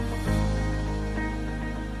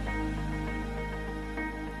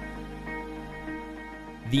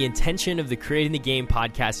The intention of the Creating the Game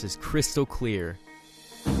podcast is crystal clear.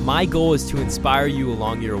 My goal is to inspire you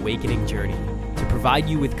along your awakening journey, to provide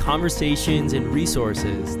you with conversations and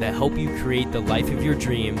resources that help you create the life of your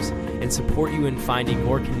dreams and support you in finding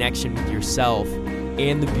more connection with yourself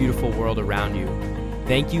and the beautiful world around you.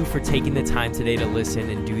 Thank you for taking the time today to listen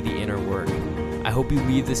and do the inner work. I hope you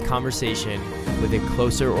leave this conversation with a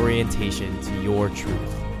closer orientation to your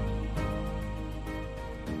truth.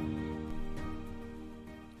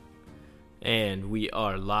 And we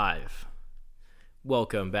are live.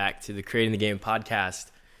 Welcome back to the Creating the Game podcast,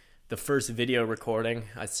 the first video recording.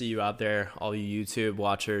 I see you out there, all you YouTube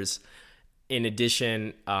watchers. In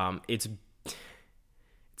addition, it's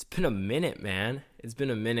been a minute, man. It's been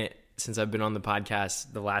a minute since I've been on the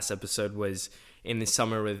podcast. The last episode was in the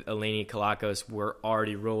summer with Eleni Kalakos. We're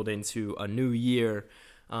already rolled into a new year,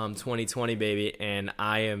 2020, baby, and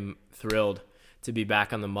I am thrilled to be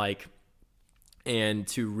back on the mic and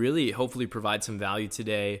to really hopefully provide some value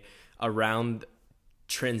today around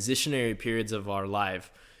transitionary periods of our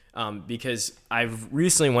life, because I've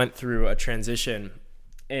recently went through a transition,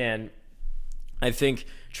 and I think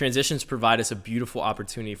transitions provide us a beautiful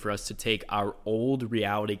opportunity for us to take our old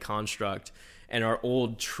reality construct and our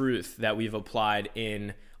old truth that we've applied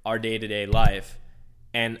in our day-to-day life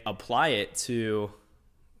and apply it to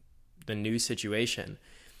the new situation.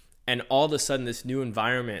 And all of a sudden, this new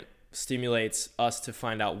environment stimulates us to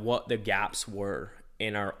find out what the gaps were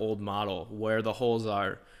in our old model, where the holes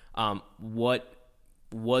are, what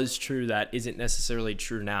was true that isn't necessarily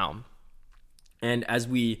true now. And as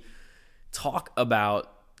we talk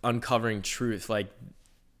about uncovering truth, like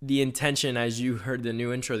the intention, as you heard the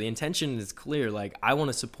new intro, the intention is clear. Like, I want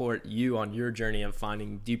to support you on your journey of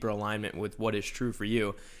finding deeper alignment with what is true for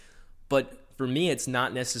you. But for me, it's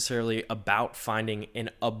not necessarily about finding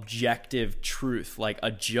an objective truth, like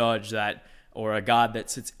a judge that, or a God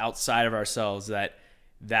that sits outside of ourselves, that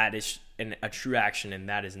is a true action and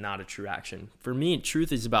that is not a true action. For me,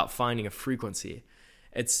 truth is about finding a frequency.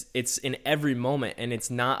 It's in every moment, and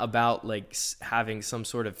it's not about like having some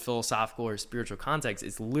sort of philosophical or spiritual context.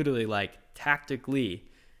 It's literally like tactically,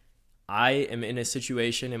 I am in a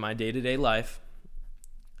situation in my day-to-day life,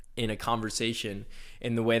 in a conversation,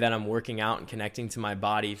 in the way that I'm working out and connecting to my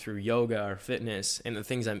body through yoga or fitness and the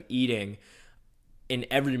things I'm eating. In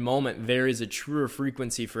every moment, there is a truer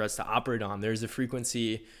frequency for us to operate on. There's a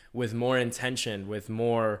frequency with more intention, with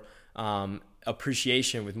more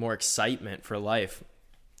appreciation, with more excitement for life.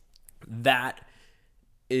 That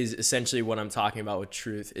is essentially what I'm talking about with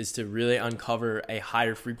truth, is to really uncover a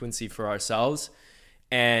higher frequency for ourselves.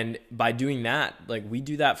 And by doing that, like, we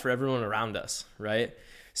do that for everyone around us, right?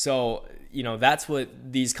 So, that's what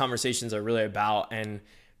these conversations are really about. And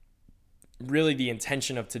really the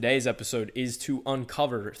intention of today's episode is to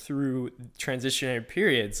uncover through transitionary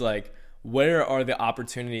periods, like, where are the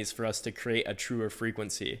opportunities for us to create a truer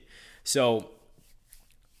frequency? So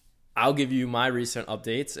I'll give you my recent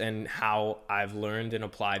updates and how I've learned and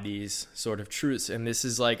applied these sort of truths. And this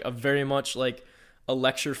is like a very much like a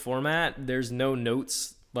lecture format. There's no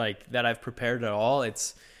notes like that I've prepared at all.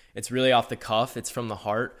 It's really off the cuff. It's from the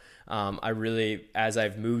heart. I really, as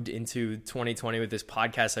I've moved into 2020 with this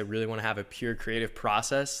podcast, I really want to have a pure creative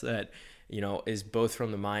process that, is both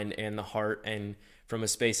from the mind and the heart and from a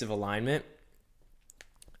space of alignment.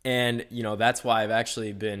 And, that's why I've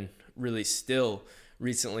actually been really still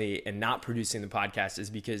recently and not producing the podcast, is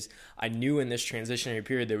because I knew in this transitionary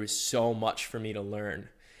period, there was so much for me to learn.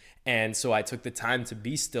 And so I took the time to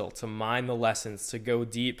be still, to mine the lessons, to go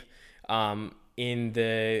deep, in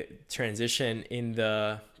the transition, in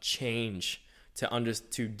the change,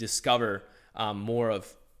 to discover more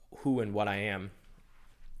of who and what I am.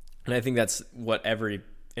 And I think that's what every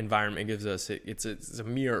environment gives us. It's a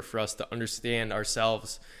mirror for us to understand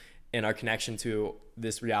ourselves and our connection to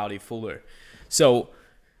this reality fuller. So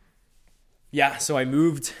I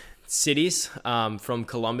moved cities from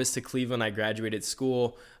Columbus to Cleveland. I graduated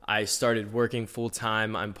school. I started working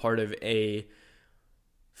full-time. I'm part of a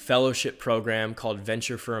fellowship program called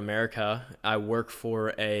Venture for America. I work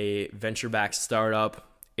for a venture-backed startup.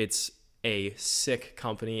 It's a sick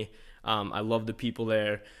company. I love the people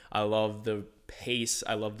there. I love the pace.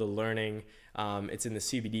 I love the learning. It's in the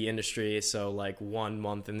CBD industry. So like 1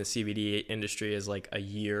 month in the CBD industry is like a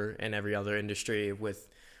year in every other industry, with,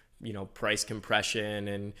 price compression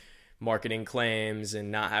and marketing claims and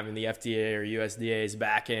not having the FDA or USDA's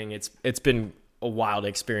backing. It's been a wild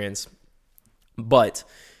experience. But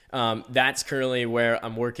that's currently where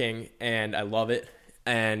I'm working, and I love it.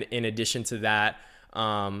 And in addition to that,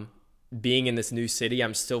 being in this new city,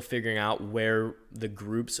 I'm still figuring out where the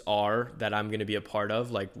groups are that I'm going to be a part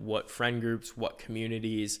of, like what friend groups, what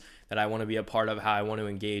communities that I want to be a part of, how I want to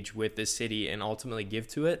engage with this city and ultimately give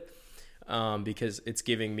to it, because it's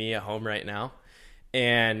giving me a home right now.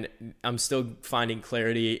 And I'm still finding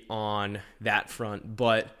clarity on that front.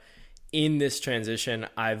 But in this transition,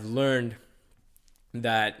 I've learned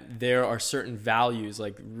that there are certain values,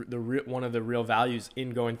 like one of the real values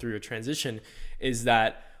in going through a transition is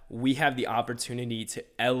that we have the opportunity to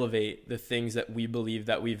elevate the things that we believe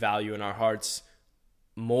that we value in our hearts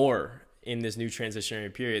more in this new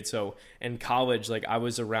transitionary period. So in college, like I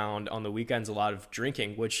was around on the weekends a lot of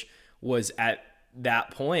drinking, which was at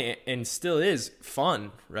that point and still is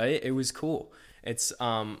fun, right? It was cool.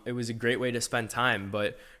 It was a great way to spend time.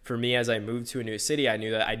 But for me, as I moved to a new city, I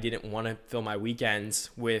knew that I didn't want to fill my weekends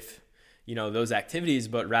with, those activities,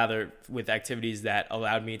 but rather with activities that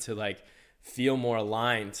allowed me to like feel more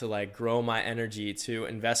aligned, to like grow my energy, to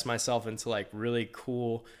invest myself into like really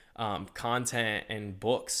cool content and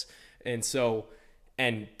books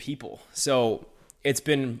and people. So it's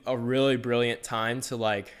been a really brilliant time to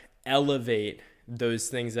like elevate those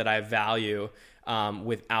things that I value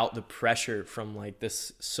without the pressure from like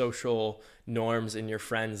this social norms and your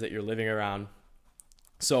friends that you're living around.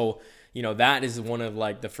 So, that is one of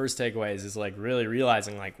like the first takeaways is like really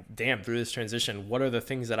realizing like, damn, through this transition, what are the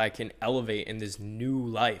things that I can elevate in this new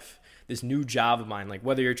life, this new job of mine? Like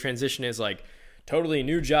whether your transition is like totally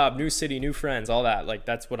new job, new city, new friends, all that, like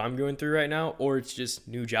that's what I'm going through right now, or it's just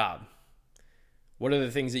new job. What are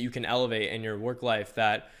the things that you can elevate in your work life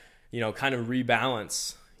that, kind of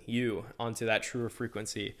rebalance you onto that truer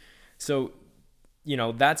frequency? So,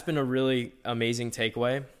 that's been a really amazing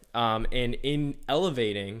takeaway. And in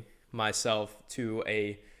elevating myself to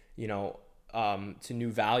to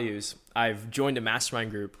new values, I've joined a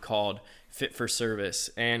mastermind group called Fit for Service,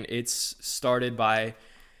 and it's started by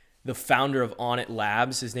the founder of On It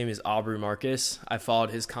Labs. His name is Aubrey Marcus. I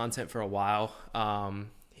followed his content for a while.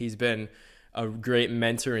 He's been a great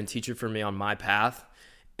mentor and teacher for me on my path,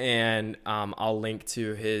 and I'll link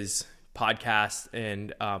to his podcast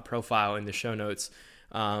and profile in the show notes.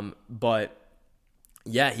 But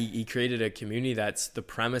yeah, he created a community that's the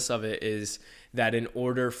premise of it is that in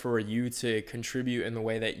order for you to contribute in the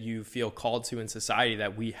way that you feel called to in society,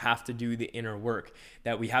 that we have to do the inner work,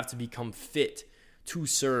 that we have to become fit to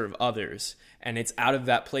serve others. And it's out of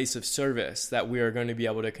that place of service that we are going to be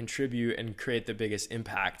able to contribute and create the biggest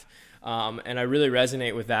impact. And I really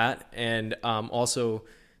resonate with that. And also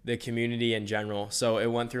the community in general. So it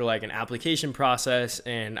went through like an application process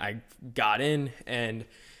and I got in, and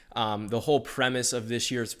the whole premise of this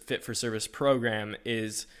year's Fit for Service program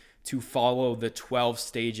is to follow the 12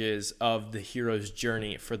 stages of the hero's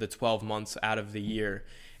journey for the 12 months out of the year.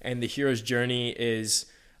 And the hero's journey is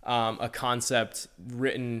a concept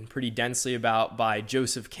written pretty densely about by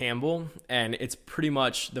Joseph Campbell. And it's pretty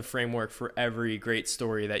much the framework for every great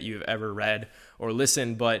story that you've ever read or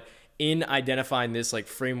listened. But in identifying this like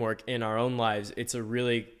framework in our own lives, it's a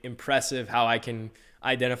really impressive how I can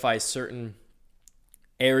identify certain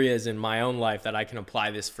areas in my own life that I can apply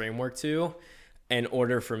this framework to in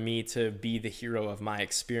order for me to be the hero of my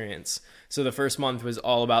experience. So the first month was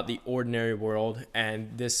all about the ordinary world,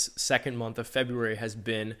 and this second month of February has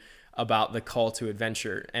been about the call to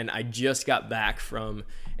adventure. And I just got back from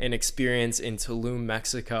an experience in Tulum,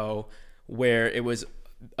 Mexico, where it was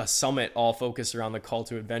a summit all focused around the call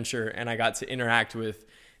to adventure, and I got to interact with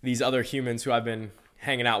these other humans who I've been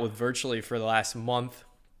hanging out with virtually for the last month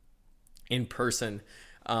in person.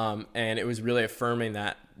 And it was really affirming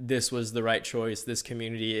that this was the right choice. This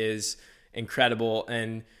community is incredible,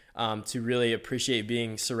 and to really appreciate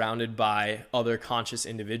being surrounded by other conscious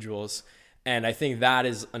individuals. And I think that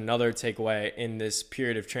is another takeaway in this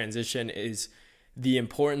period of transition is the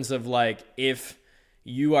importance of like, if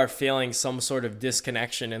you are feeling some sort of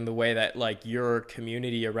disconnection in the way that like your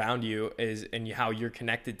community around you is and how you're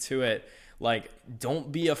connected to it, like,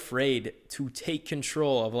 don't be afraid to take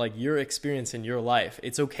control of like your experience in your life.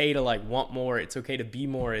 It's okay to like want more. It's okay to be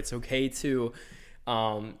more. It's okay to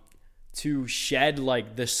shed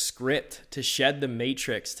like the script, to shed the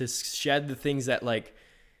matrix, to shed the things that like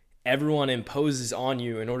everyone imposes on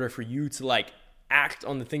you in order for you to like act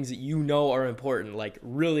on the things that you know are important. Like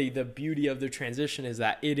really the beauty of the transition is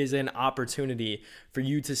that it is an opportunity for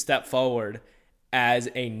you to step forward as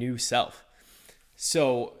a new self.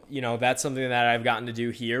 So, that's something that I've gotten to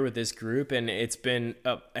do here with this group, and it's been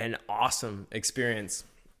an awesome experience.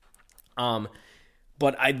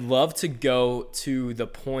 But I'd love to go to the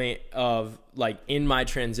point of like in my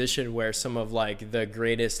transition where some of like the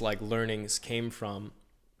greatest like learnings came from.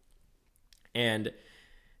 And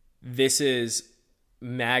this is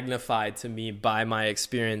magnified to me by my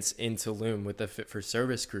experience in Tulum with the Fit for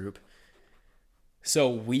Service group. So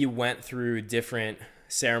we went through different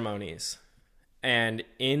ceremonies, and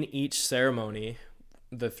in each ceremony,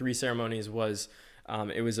 the 3 ceremonies was,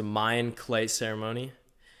 it was a Mayan clay ceremony,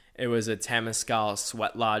 it was a Temescal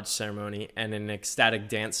sweat lodge ceremony, and an ecstatic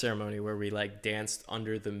dance ceremony where we like danced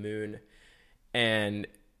under the moon and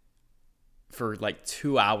for like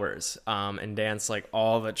 2 hours, and danced like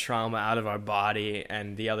all the trauma out of our body.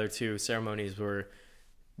 And the other 2 ceremonies were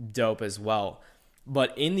dope as well.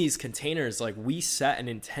 But in these containers, like we set an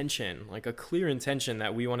intention, like a clear intention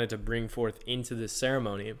that we wanted to bring forth into this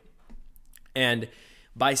ceremony. And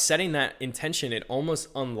by setting that intention, it almost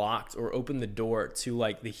unlocked or opened the door to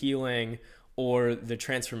like the healing or the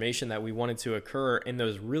transformation that we wanted to occur in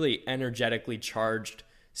those really energetically charged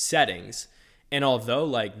settings. And although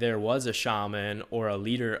like there was a shaman or a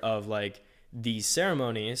leader of like these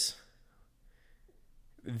ceremonies,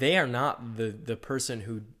 they are not the person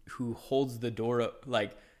who holds the door,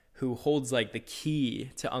 like who holds like the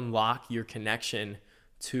key to unlock your connection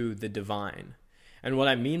to the divine. And what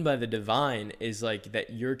I mean by the divine is like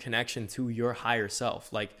that your connection to your higher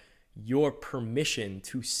self, like your permission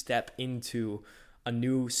to step into a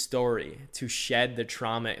new story, to shed the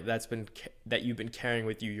trauma that you've been carrying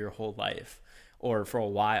with you your whole life or for a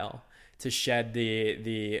while, to shed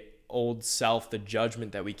the old self, the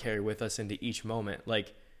judgment that we carry with us into each moment.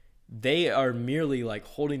 Like they are merely like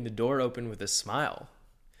holding the door open with a smile.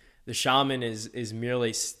 The shaman is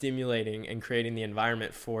merely stimulating and creating the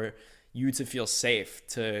environment for you to feel safe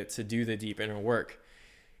to do the deep inner work.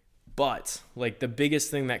 But like the biggest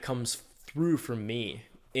thing that comes through for me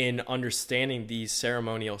in understanding these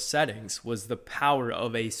ceremonial settings was the power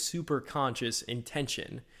of a super conscious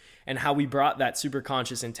intention, and how we brought that super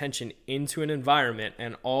conscious intention into an environment,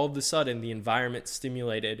 and all of a sudden the environment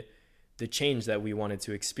stimulated the change that we wanted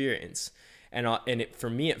to experience. And for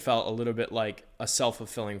me, it felt a little bit like a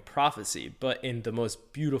self-fulfilling prophecy, but in the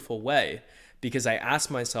most beautiful way, because I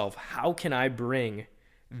asked myself, how can I bring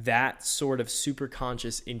that sort of super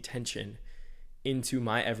conscious intention into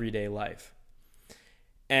my everyday life?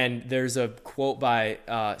 And there's a quote by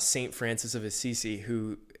Saint Francis of Assisi,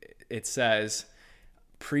 who it says,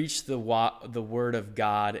 preach the word of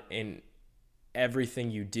God in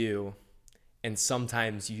everything you do, and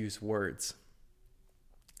sometimes use words.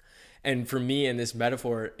 And for me in this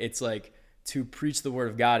metaphor, it's like to preach the word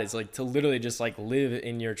of God is like to literally just like live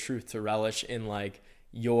in your truth, to relish in like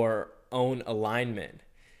your own alignment,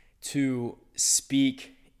 to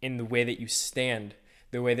speak in the way that you stand,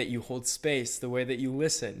 the way that you hold space, the way that you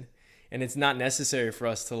listen. And it's not necessary for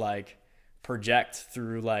us to like project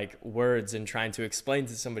through like words and trying to explain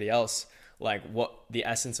to somebody else like what the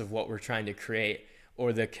essence of what we're trying to create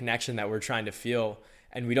or the connection that we're trying to feel.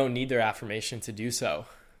 And we don't need their affirmation to do so,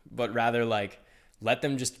 but rather like let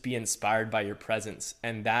them just be inspired by your presence.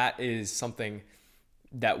 And that is something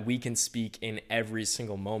that we can speak in every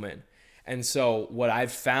single moment. And so what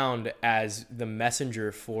I've found as the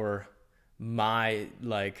messenger for my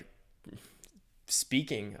like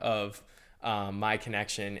speaking of my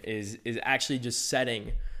connection is actually just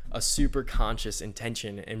setting a super conscious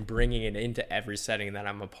intention and bringing it into every setting that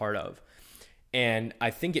I'm a part of. And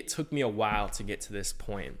I think it took me a while to get to this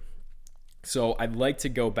point. So I'd like to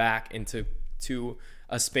go back into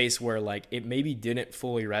a space where like it maybe didn't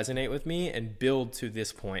fully resonate with me and build to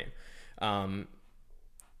this point,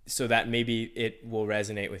 so that maybe it will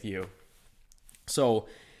resonate with you. So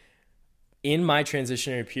in my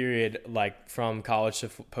transitionary period, like from college to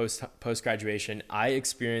post graduation, I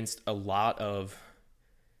experienced a lot of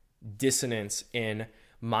dissonance in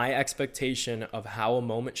my expectation of how a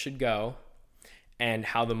moment should go and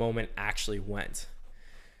how the moment actually went.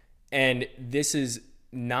 And this is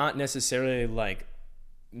not necessarily like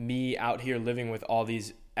me out here living with all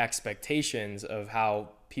these expectations of how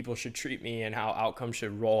people should treat me and how outcomes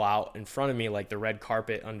should roll out in front of me, like the red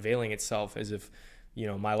carpet unveiling itself as if, you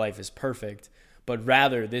know, my life is perfect. But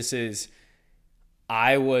rather, this is,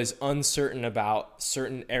 I was uncertain about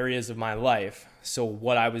certain areas of my life. So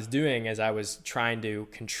what I was doing is I was trying to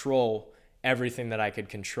control everything that I could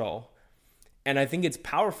control. And I think it's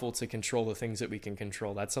powerful to control the things that we can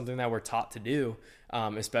control. That's something that we're taught to do,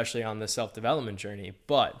 especially on the self-development journey.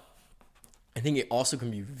 But I think it also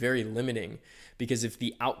can be very limiting, because if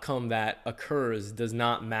the outcome that occurs does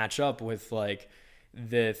not match up with like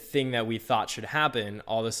the thing that we thought should happen,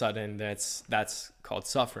 all of a sudden that's called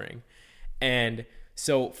suffering. And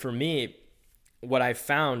so for me, what I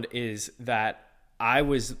found is that I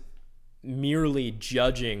was merely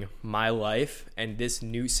judging my life and this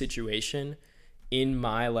new situation in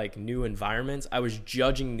my like new environments, I was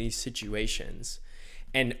judging these situations.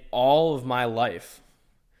 And all of my life,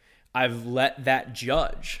 I've let that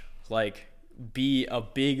judge like be a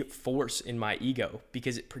big force in my ego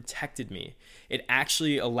because it protected me. It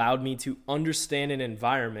actually allowed me to understand an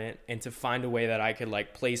environment and to find a way that I could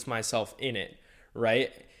like place myself in it,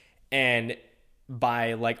 right? And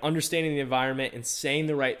by like understanding the environment and saying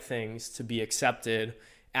the right things to be accepted,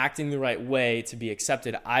 acting the right way to be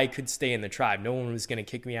accepted, I could stay in the tribe. No one was going to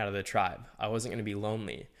kick me out of the tribe. I wasn't going to be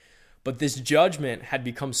lonely. But this judgment had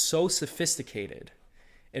become so sophisticated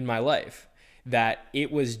in my life that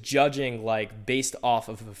it was judging like based off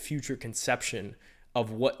of a future conception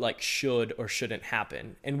of what like should or shouldn't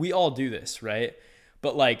happen. And we all do this, right?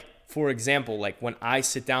 But like, for example, like when I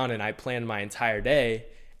sit down and I plan my entire day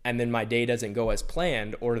and then my day doesn't go as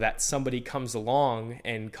planned, or that somebody comes along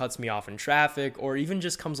and cuts me off in traffic, or even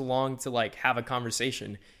just comes along to like have a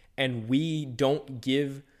conversation and we don't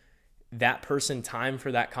give that person time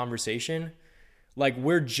for that conversation, like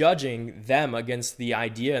we're judging them against the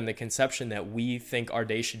idea and the conception that we think our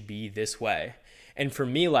day should be this way. And for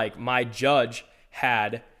me, like my judge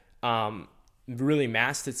had really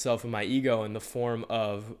masked itself in my ego in the form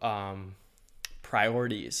of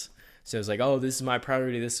priorities. So it was like, oh, this is my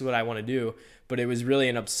priority. This is what I want to do. But it was really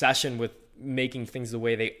an obsession with making things the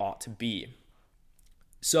way they ought to be.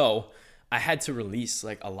 So I had to release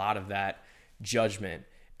like a lot of that judgment,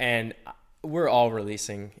 and we're all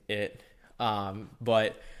releasing it.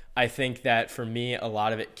 But I think that for me, a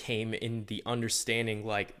lot of it came in the understanding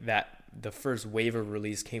like that the first wave of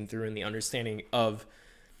release came through in the understanding of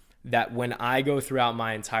that when I go throughout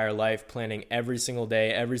my entire life planning every single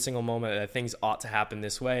day, every single moment that things ought to happen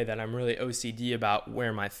this way, that I'm really OCD about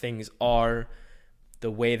where my things are,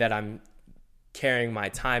 the way that I'm carrying my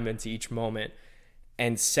time into each moment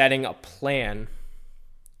and setting a plan.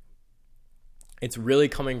 It's really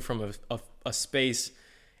coming from a space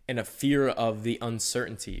and a fear of the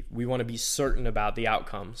uncertainty. We want to be certain about the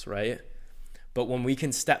outcomes, right? But when we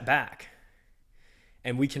can step back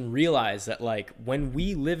and we can realize that like when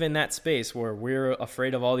we live in that space where we're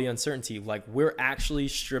afraid of all the uncertainty, like we're actually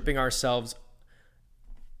stripping ourselves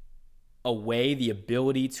away the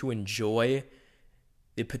ability to enjoy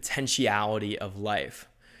the potentiality of life.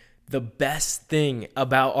 The best thing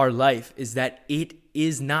about our life is that it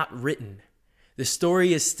is not written. The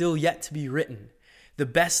story is still yet to be written. The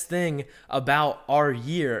best thing about our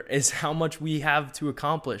year is how much we have to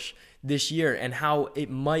accomplish this year and how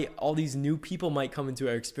all these new people might come into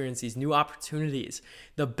our experience, these new opportunities.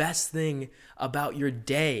 The best thing about your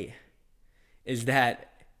day is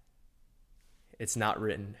that it's not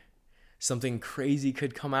written. Something crazy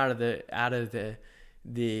could come out of the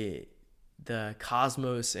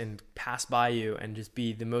cosmos and pass by you and just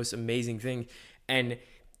be the most amazing thing. And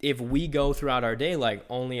if we go throughout our day like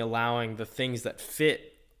only allowing the things that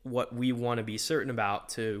fit what we want to be certain about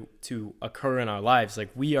to occur in our lives, like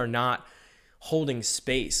we are not holding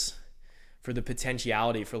space for the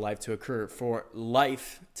potentiality for life to occur, for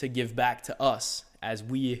life to give back to us as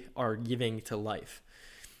we are giving to life.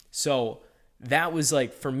 So that was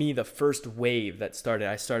like for me the first wave that started.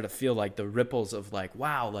 I started to feel like the ripples of like,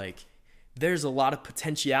 wow, like there's a lot of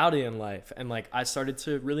potentiality in life. And like I started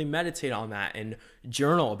to really meditate on that and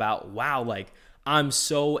journal about, wow, like I'm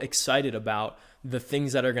so excited about the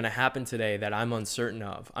things that are going to happen today that I'm uncertain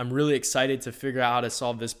of. I'm really excited to figure out how to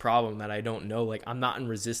solve this problem that I don't know. Like I'm not in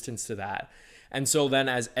resistance to that. And so then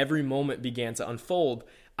as every moment began to unfold,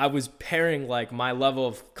 I was pairing like my level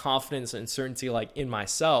of confidence and certainty like in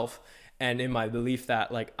myself and in my belief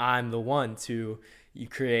that like I'm the one to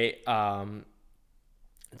create my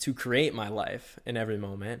life in every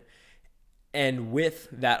moment. And with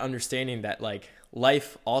that understanding that like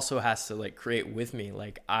life also has to like create with me,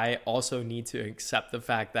 like I also need to accept the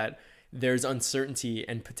fact that there's uncertainty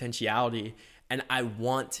and potentiality, and I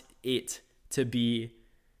want it to be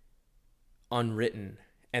unwritten.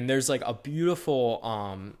 And there's like a beautiful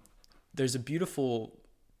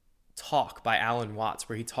talk by Alan Watts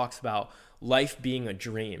where he talks about life being a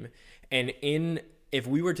dream. And if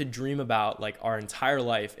we were to dream about like our entire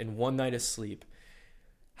life in one night of sleep,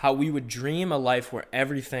 how we would dream a life where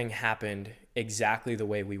everything happened exactly the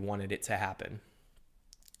way we wanted it to happen.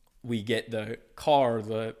 We get the car,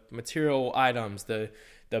 the material items, the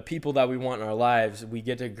people that we want in our lives. We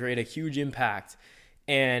get to create a huge impact,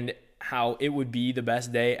 and how it would be the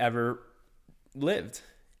best day ever lived.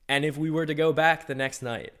 And if we were to go back the next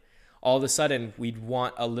night, all of a sudden we'd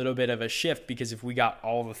want a little bit of a shift, because if we got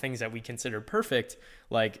all the things that we consider perfect,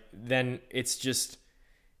 like then it's just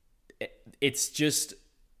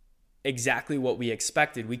exactly what we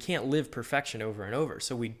expected. We can't live perfection over and over.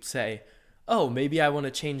 So we'd say, oh, maybe I want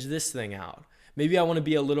to change this thing out. Maybe I want to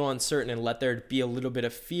be a little uncertain and let there be a little bit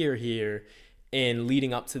of fear here in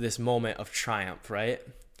leading up to this moment of triumph, right?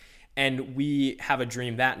 And we have a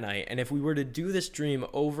dream that night. And if we were to do this dream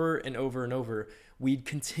over and over and over, we'd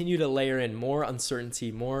continue to layer in more uncertainty,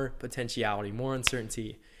 more potentiality, more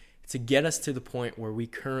uncertainty to get us to the point where we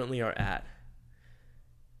currently are at.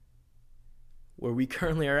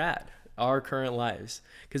 Our current lives.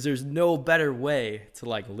 Because there's no better way to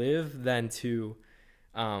live than to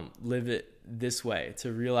live it this way,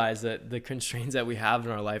 to realize that the constraints that we have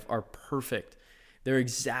in our life are perfect. They're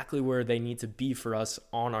exactly where they need to be for us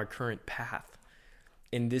on our current path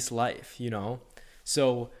in this life,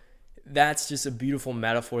 So that's just a beautiful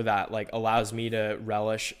metaphor that allows me to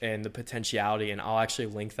relish in the potentiality, and I'll actually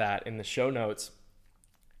link that in the show notes.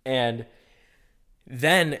 And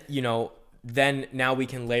then, then now we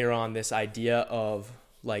can layer on this idea of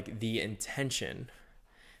the intention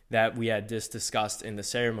that we had just discussed in the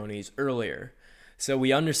ceremonies earlier. So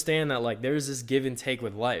we understand that there's this give and take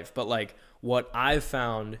with life, but what I've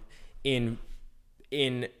found in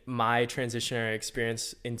my transitionary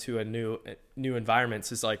experience into a new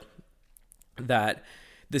environments is that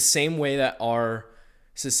the same way that our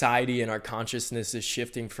society and our consciousness is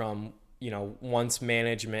shifting from once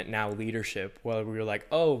management, now leadership, where we were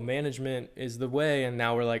oh, management is the way, and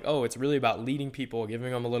now we're oh, it's really about leading people,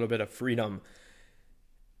 giving them a little bit of freedom.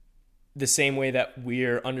 The same way that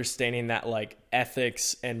we're understanding that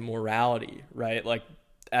ethics and morality, right?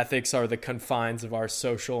 Ethics are the confines of our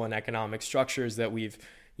social and economic structures that we've,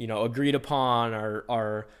 agreed upon,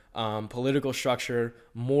 our political structure.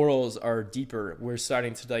 Morals are deeper. We're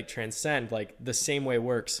starting to transcend. The same way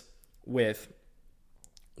works with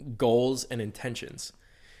goals and intentions.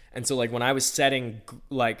 And so when I was setting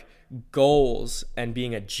goals and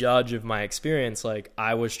being a judge of my experience,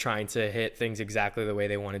 I was trying to hit things exactly the way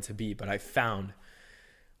they wanted to be. But I found,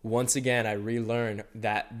 once again, I relearned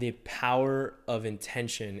that the power of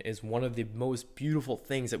intention is one of the most beautiful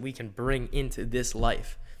things that we can bring into this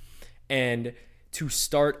life. And to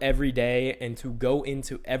start every day and to go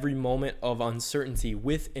into every moment of uncertainty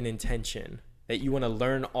with an intention that you want to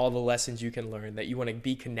learn all the lessons you can learn, that you want to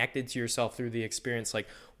be connected to yourself through the experience,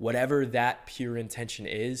 whatever that pure intention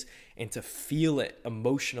is, and to feel it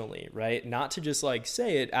emotionally, right? Not to just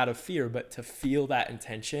say it out of fear, but to feel that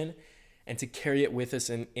intention and to carry it with us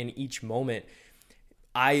in each moment.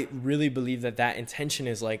 I really believe that intention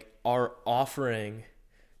is our offering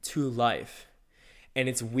to life. And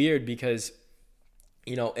it's weird because,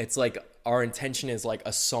 it's our intention is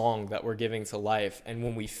a song that we're giving to life. And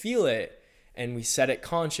when we feel it and we set it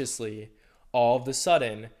consciously, all of a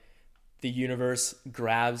sudden, the universe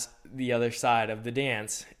grabs the other side of the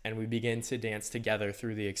dance and we begin to dance together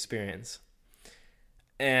through the experience.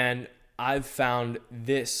 And I've found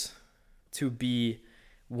this to be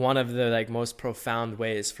one of the most profound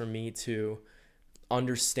ways for me to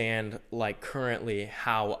understand currently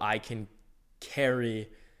how I can carry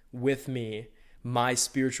with me my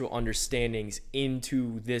spiritual understandings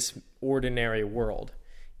into this ordinary world,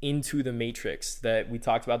 into the matrix that we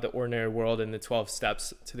talked about, the ordinary world and the 12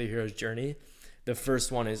 steps to the hero's journey. The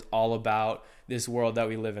first one is all about this world that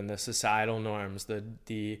we live in, the societal norms,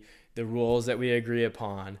 the rules that we agree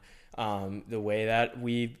upon, the way that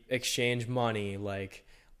we exchange money,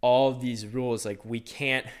 all of these rules, we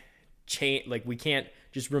can't change, we can't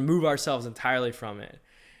just remove ourselves entirely from it.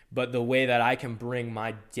 But the way that I can bring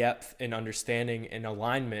my depth and understanding and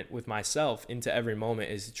alignment with myself into every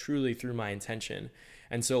moment is truly through my intention.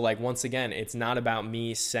 And so once again, it's not about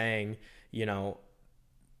me saying,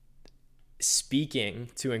 speaking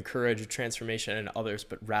to encourage a transformation in others,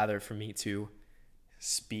 but rather for me to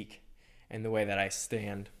speak in the way that I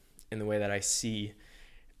stand, in the way that I see,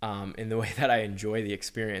 in the way that I enjoy the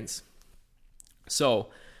experience. So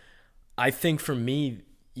I think for me,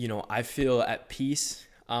 I feel at peace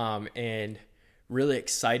and really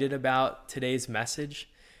excited about today's message.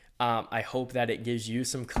 I hope that it gives you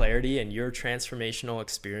some clarity in your transformational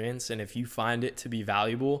experience. And if you find it to be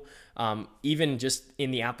valuable, even just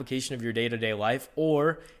in the application of your day-to-day life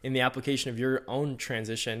or in the application of your own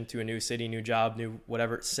transition to a new city, new job, new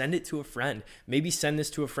whatever, send it to a friend. Maybe send this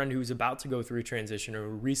to a friend who's about to go through a transition or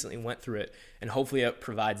who recently went through it. And hopefully it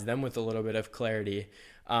provides them with a little bit of clarity.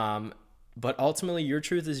 But ultimately, your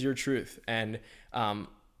truth is your truth. And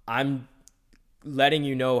I'm letting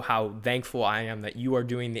you know how thankful I am that you are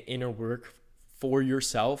doing the inner work for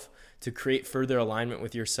yourself to create further alignment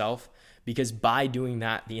with yourself, because by doing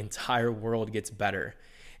that, the entire world gets better.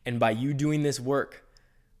 And by you doing this work,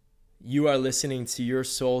 you are listening to your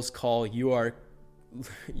soul's call. You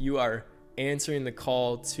are answering the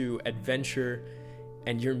call to adventure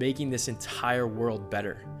and you're making this entire world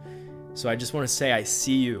better. So I just want to say I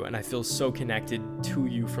see you, and I feel so connected to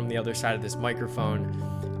you from the other side of this microphone,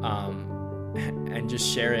 and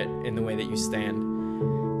just share it in the way that you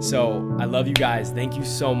stand. So I love you guys. Thank you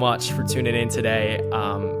so much for tuning in today.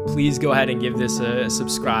 Please go ahead and give this a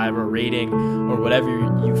subscribe or rating or whatever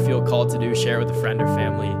you feel called to do. Share it with a friend or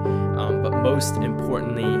family. But most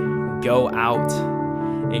importantly, go out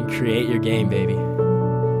and create your game, baby.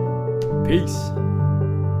 Peace.